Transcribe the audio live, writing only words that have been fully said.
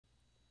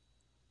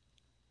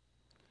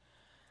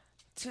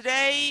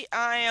Today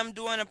I am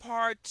doing a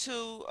part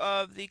two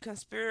of the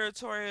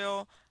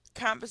conspiratorial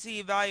competency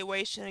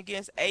evaluation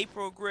against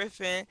April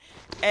Griffin,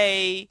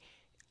 a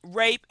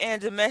rape and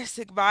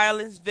domestic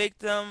violence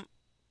victim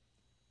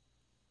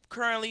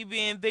currently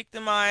being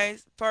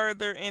victimized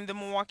further in the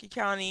Milwaukee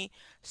County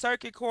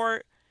Circuit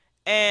Court,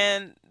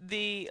 and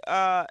the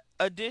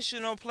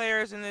additional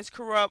players in this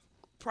corrupt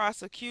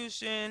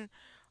prosecution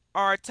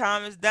are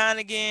Thomas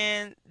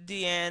Donegan,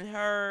 Deanne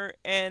Hurd,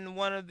 and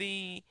one of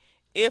the,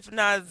 if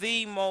not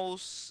the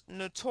most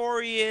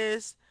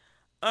notorious,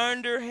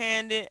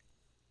 underhanded,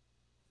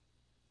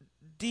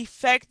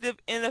 defective,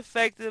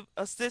 ineffective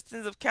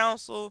assistants of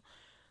counsel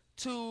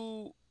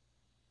to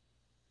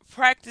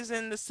practice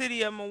in the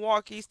city of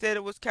Milwaukee, state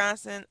of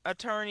Wisconsin,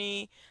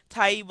 attorney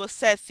Taiba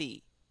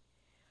Sethi.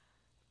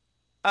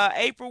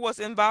 April was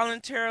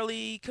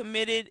involuntarily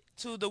committed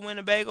to the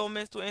Winnebago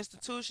mental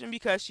institution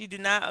because she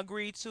did not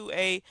agree to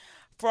a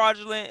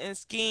fraudulent and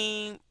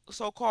scheme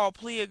so-called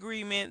plea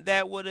agreement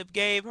that would have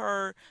gave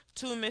her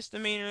two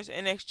misdemeanors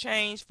in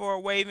exchange for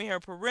waiving her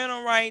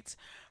parental rights,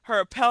 her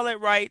appellate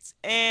rights,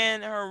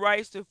 and her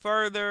rights to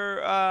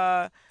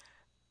further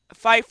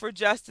fight for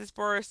justice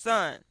for her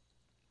son.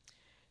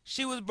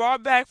 She was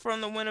brought back from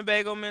the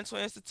Winnebago Mental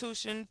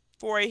Institution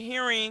for a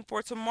hearing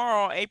for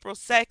tomorrow, April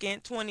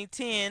 2nd,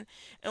 2010,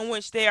 in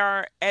which they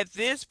are, at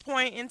this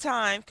point in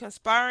time,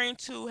 conspiring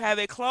to have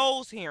a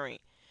closed hearing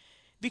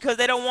because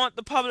they don't want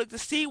the public to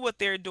see what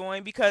they're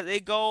doing because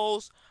it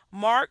goes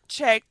marked,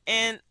 checked,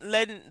 and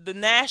letting the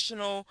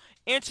national,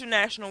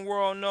 international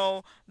world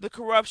know the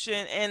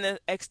corruption and the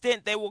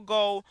extent they will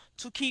go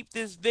to keep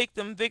this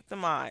victim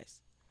victimized.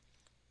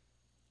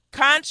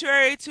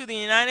 Contrary to the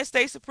United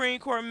States Supreme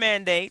Court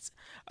mandates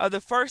of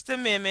the First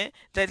Amendment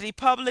that the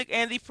public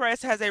and the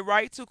press has a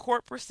right to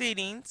court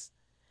proceedings,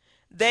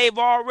 they've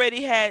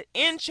already had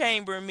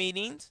in-chamber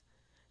meetings.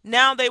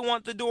 Now they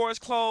want the doors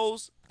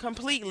closed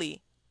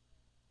completely,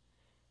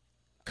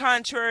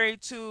 contrary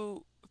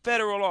to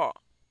federal law,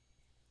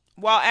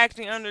 while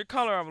acting under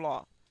color of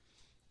law.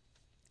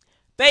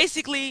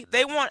 Basically,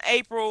 they want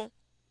April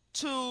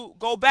to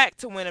go back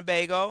to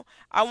Winnebago.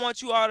 I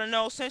want you all to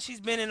know, since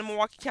she's been in the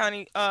Milwaukee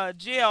County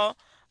jail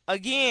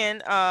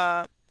again,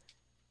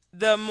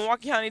 the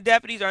Milwaukee County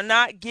deputies are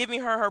not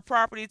giving her her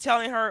property,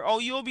 telling her, oh,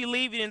 you'll be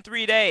leaving in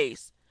 3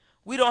 days.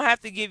 We don't have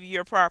to give you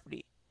your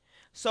property.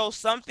 So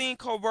something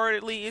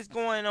covertly is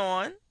going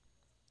on.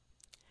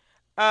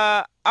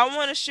 I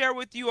want to share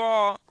with you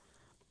all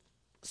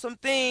some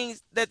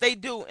things that they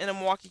do in the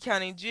Milwaukee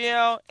County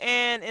jail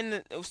and in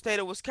the state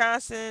of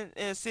Wisconsin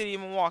and the city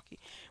of Milwaukee.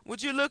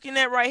 What you're looking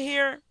at right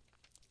here,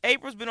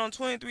 April's been on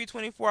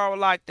 24-hour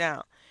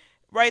lockdown.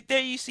 Right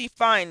there you see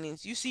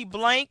findings. You see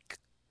blank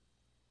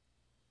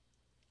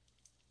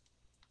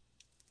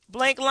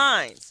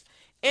lines.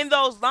 In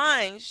those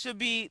lines should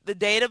be the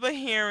date of a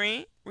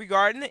hearing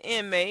regarding the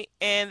inmate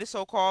and the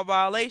so-called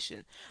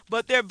violation.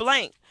 But they're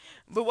blank.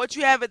 But what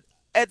you have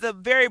at the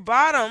very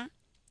bottom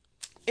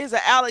is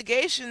an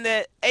allegation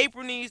that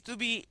April needs to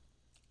be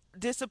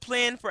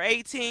disciplined for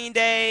 18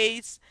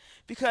 days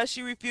because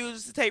she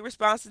refuses to take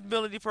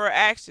responsibility for her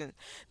actions.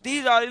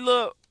 These are the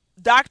little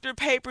doctor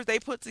papers they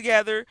put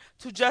together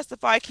to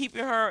justify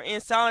keeping her in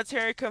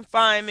solitary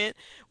confinement.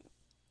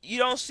 You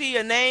don't see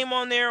a name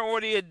on there or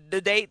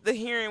the date the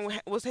hearing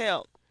was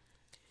held.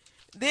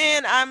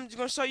 Then I'm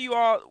going to show you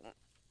all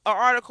an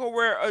article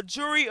where a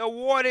jury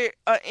awarded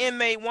an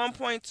inmate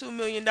 $1.2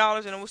 million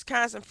in a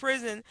Wisconsin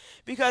prison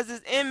because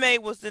this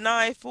inmate was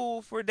denied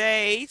food for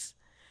days.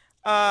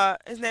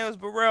 His name was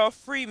Burrell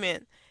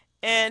Freeman,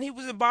 and he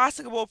was in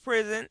basketball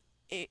prison.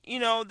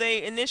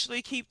 They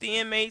initially keep the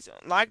inmates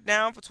locked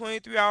down for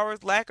 23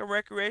 hours, lack of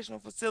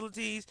recreational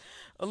facilities,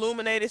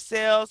 illuminated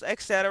cells,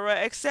 etc.,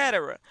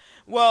 etc.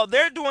 Well,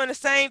 they're doing the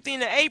same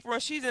thing to April,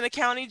 and she's in a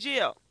county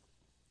jail.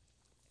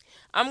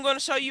 I'm going to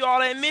show you all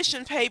the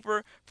admission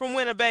paper from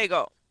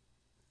Winnebago.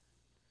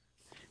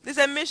 This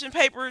admission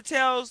paper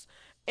tells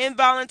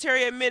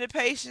involuntary admitted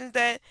patients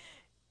that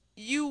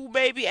you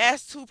may be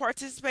asked to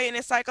participate in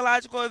a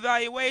psychological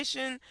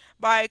evaluation.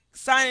 By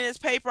signing this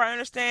paper, I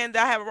understand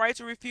that I have a right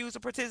to refuse to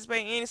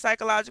participate in any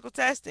psychological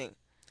testing.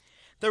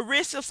 The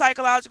risks of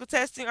psychological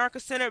testing are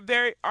considered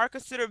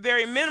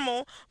very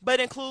minimal, but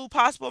include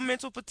possible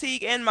mental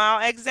fatigue and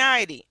mild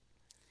anxiety.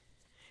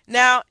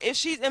 Now, if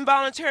she's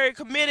involuntarily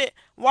committed,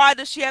 why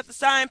does she have to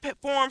sign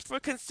forms for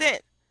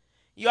consent?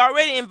 You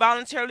already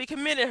involuntarily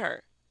committed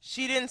her.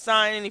 She didn't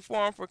sign any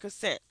form for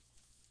consent.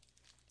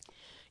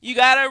 You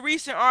got a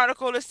recent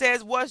article that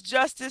says, "Was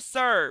justice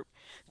served?"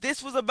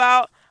 This was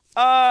about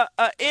an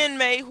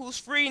inmate who's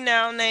free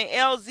now named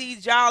LZ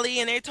Jolly,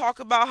 and they talk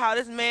about how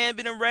this man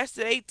been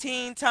arrested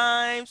 18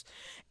 times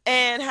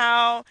and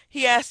how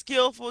he has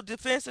skillful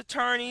defense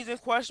attorneys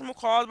and questionable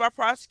calls by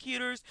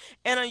prosecutors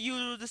and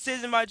unusual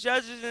decision by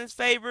judges in his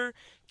favor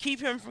keep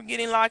him from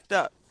getting locked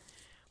up.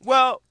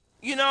 Well,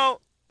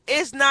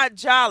 it's not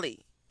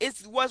Jolly.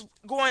 It's what's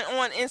going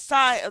on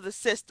inside of the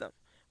system.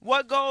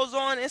 What goes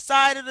on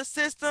inside of the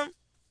system?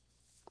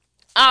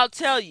 I'll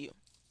tell you.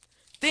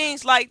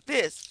 Things like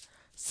this: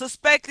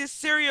 suspected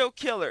serial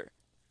killer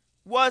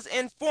was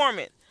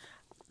informant.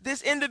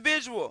 This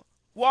individual,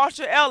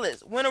 Walter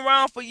Ellis, went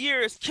around for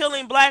years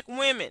killing black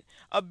women,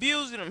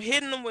 abusing them,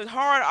 hitting them with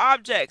hard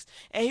objects,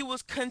 and he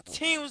was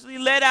continuously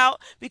let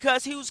out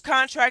because he was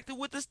contracted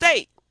with the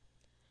state.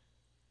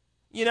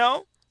 You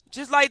know,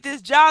 just like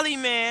this Jolly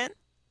man,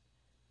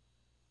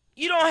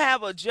 you don't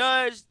have a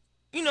judge,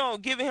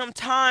 giving him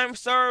time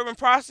served and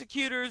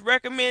prosecutors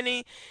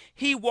recommending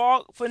he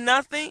walk for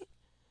nothing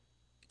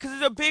because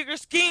it's a bigger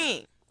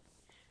scheme.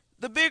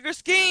 The bigger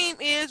scheme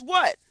is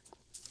what?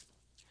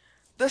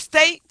 The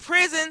state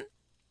prison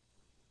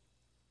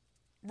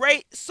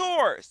rate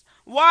soars.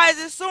 Why is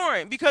it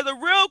soaring? Because the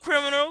real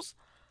criminals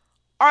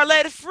are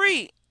let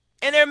free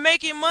and they're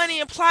making money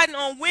and plotting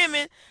on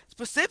women,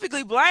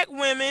 specifically black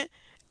women,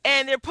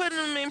 and they're putting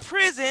them in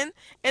prison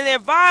and they're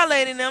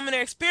violating them and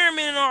they're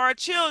experimenting on our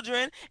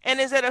children, and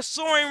it's at a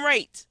soaring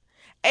rate.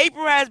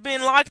 April has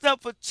been locked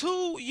up for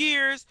 2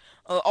 years,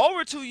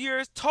 over 2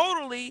 years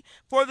totally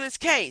for this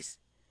case.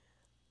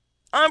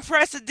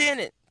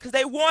 Unprecedented because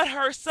they want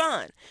her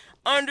son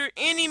under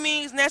any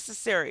means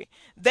necessary.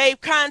 They've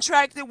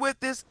contracted with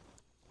this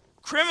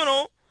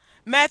criminal,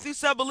 Matthew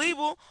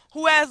Subalible,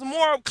 who has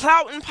more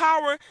clout and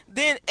power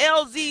than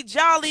LZ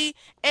Jolly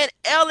and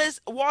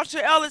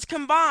Walter Ellis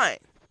combined.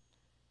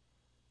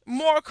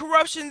 More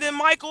corruption than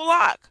Michael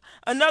Locke,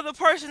 another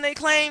person they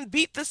claim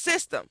beat the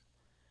system.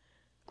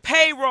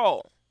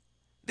 Payroll.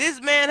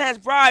 This man has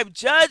bribed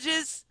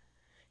judges.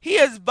 He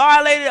has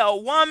violated a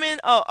woman,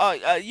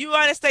 a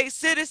United States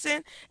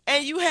citizen,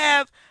 and you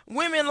have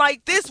women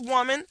like this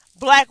woman,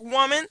 black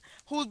woman,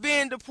 who's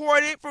being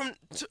deported from.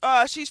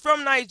 She's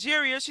from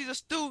Nigeria. She's a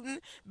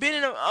student,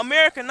 been in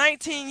America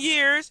 19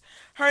 years.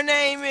 Her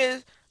name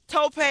is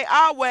Tope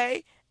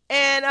Awe,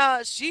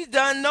 and she's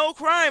done no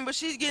crime, but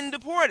she's getting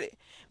deported.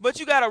 But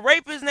you got a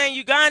rapist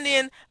named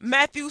Ugandan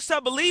Matthew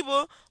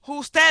Subaliba,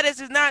 whose status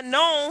is not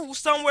known, who's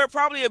somewhere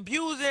probably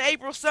abusing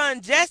April's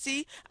son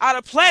Jesse out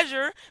of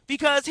pleasure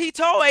because he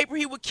told April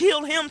he would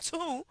kill him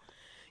too.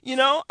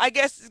 I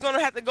guess it's going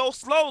to have to go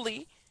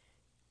slowly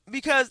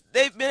because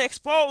they've been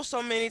exposed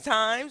so many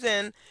times,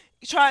 and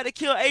he tried to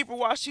kill April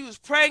while she was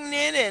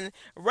pregnant and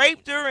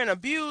raped her and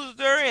abused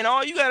her, and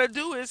all you got to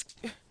do is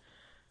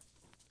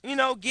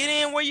get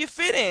in where you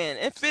fit in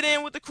and fit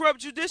in with the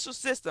corrupt judicial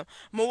system.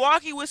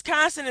 Milwaukee,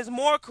 Wisconsin is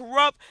more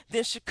corrupt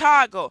than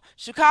Chicago.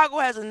 Chicago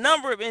has a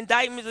number of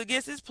indictments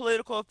against its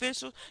political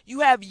officials.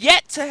 You have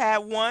yet to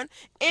have one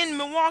in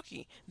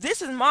Milwaukee.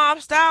 This is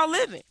mob style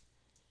living.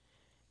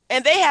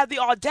 And they have the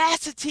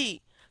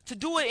audacity to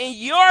do it in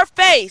your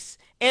face,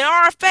 in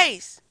our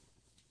face,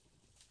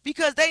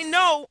 because they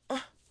know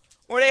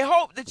or they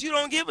hope that you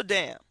don't give a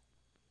damn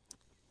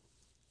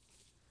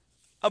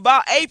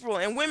about April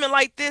and women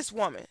like this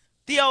woman,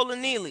 Theo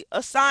Lanili,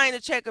 assigned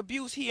to check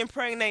abuse. He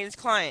impregnated his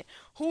client.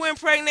 Who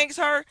impregnates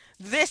her?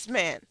 This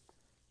man.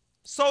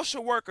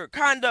 Social worker.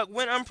 Conduct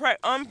went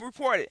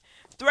unreported.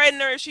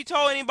 Threatened her if she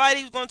told anybody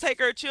he was going to take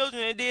her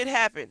children. It did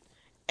happen.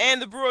 And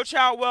the Bureau of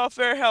Child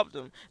Welfare helped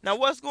them. Now,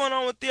 what's going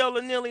on with Theo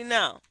Lanili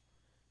now?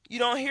 You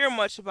don't hear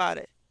much about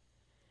it.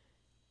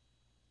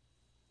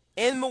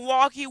 In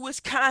Milwaukee,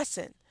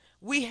 Wisconsin,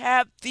 we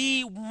have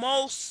the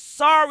most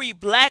sorry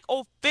black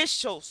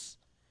officials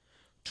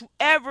to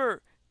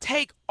ever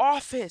take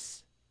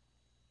office,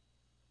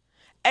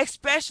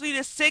 especially the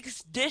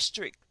 6th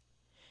district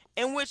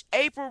in which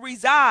April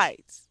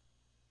resides.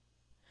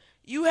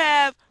 You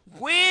have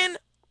Gwen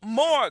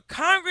Moore,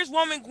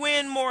 Congresswoman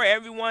Gwen Moore,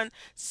 everyone,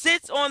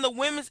 sits on the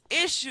Women's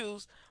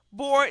Issues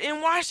Board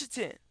in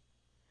Washington,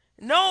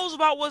 knows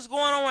about what's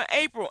going on with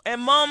April,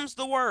 and mums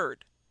the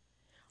word.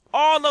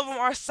 All of them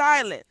are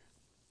silent.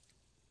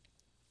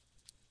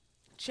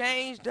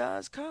 Change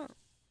does come.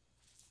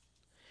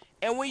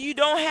 And when you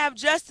don't have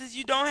justice,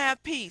 you don't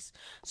have peace.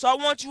 So I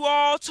want you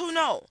all to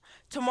know,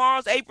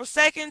 tomorrow's April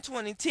 2nd,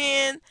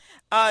 2010.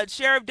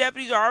 Sheriff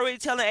deputies are already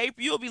telling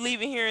April you'll be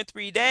leaving here in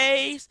 3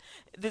 days.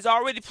 This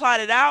already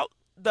plotted out.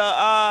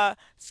 The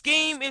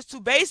scheme is to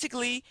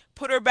basically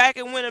put her back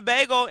in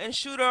Winnebago and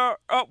shoot her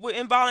up with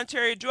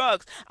involuntary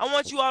drugs. I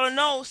want you all to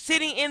know,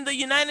 sitting in the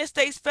United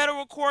States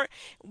federal court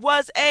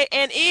was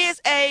and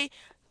is a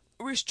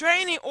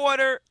restraining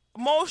order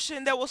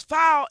motion that was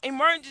filed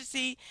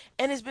emergency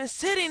and has been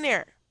sitting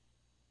there.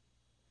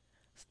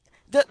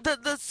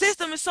 The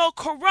system is so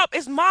corrupt.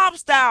 It's mob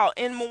style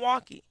in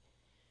Milwaukee.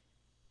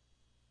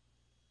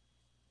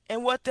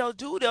 And what they'll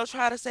do, they'll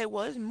try to say,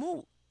 well, it's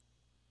moot.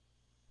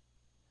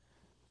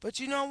 But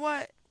you know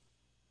what?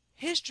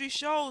 History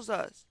shows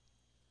us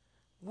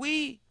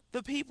we,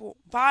 the people,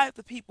 by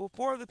the people,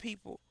 for the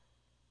people,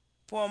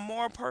 for a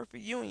more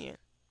perfect union.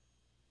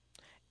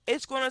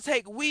 It's going to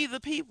take we, the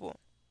people,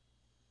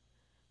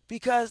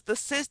 because the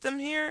system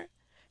here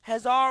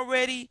has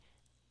already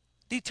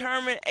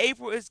determined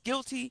April is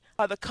guilty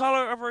by the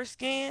color of her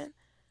skin,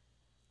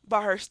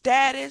 by her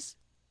status,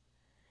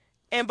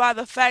 and by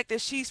the fact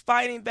that she's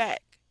fighting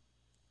back.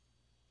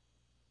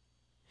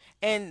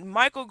 And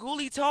Michael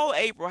Gooley told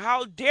April,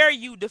 how dare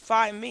you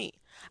defy me?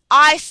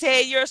 I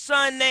said your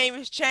son's name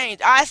is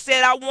changed. I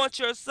said I want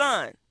your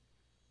son.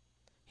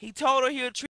 He told her he'll treat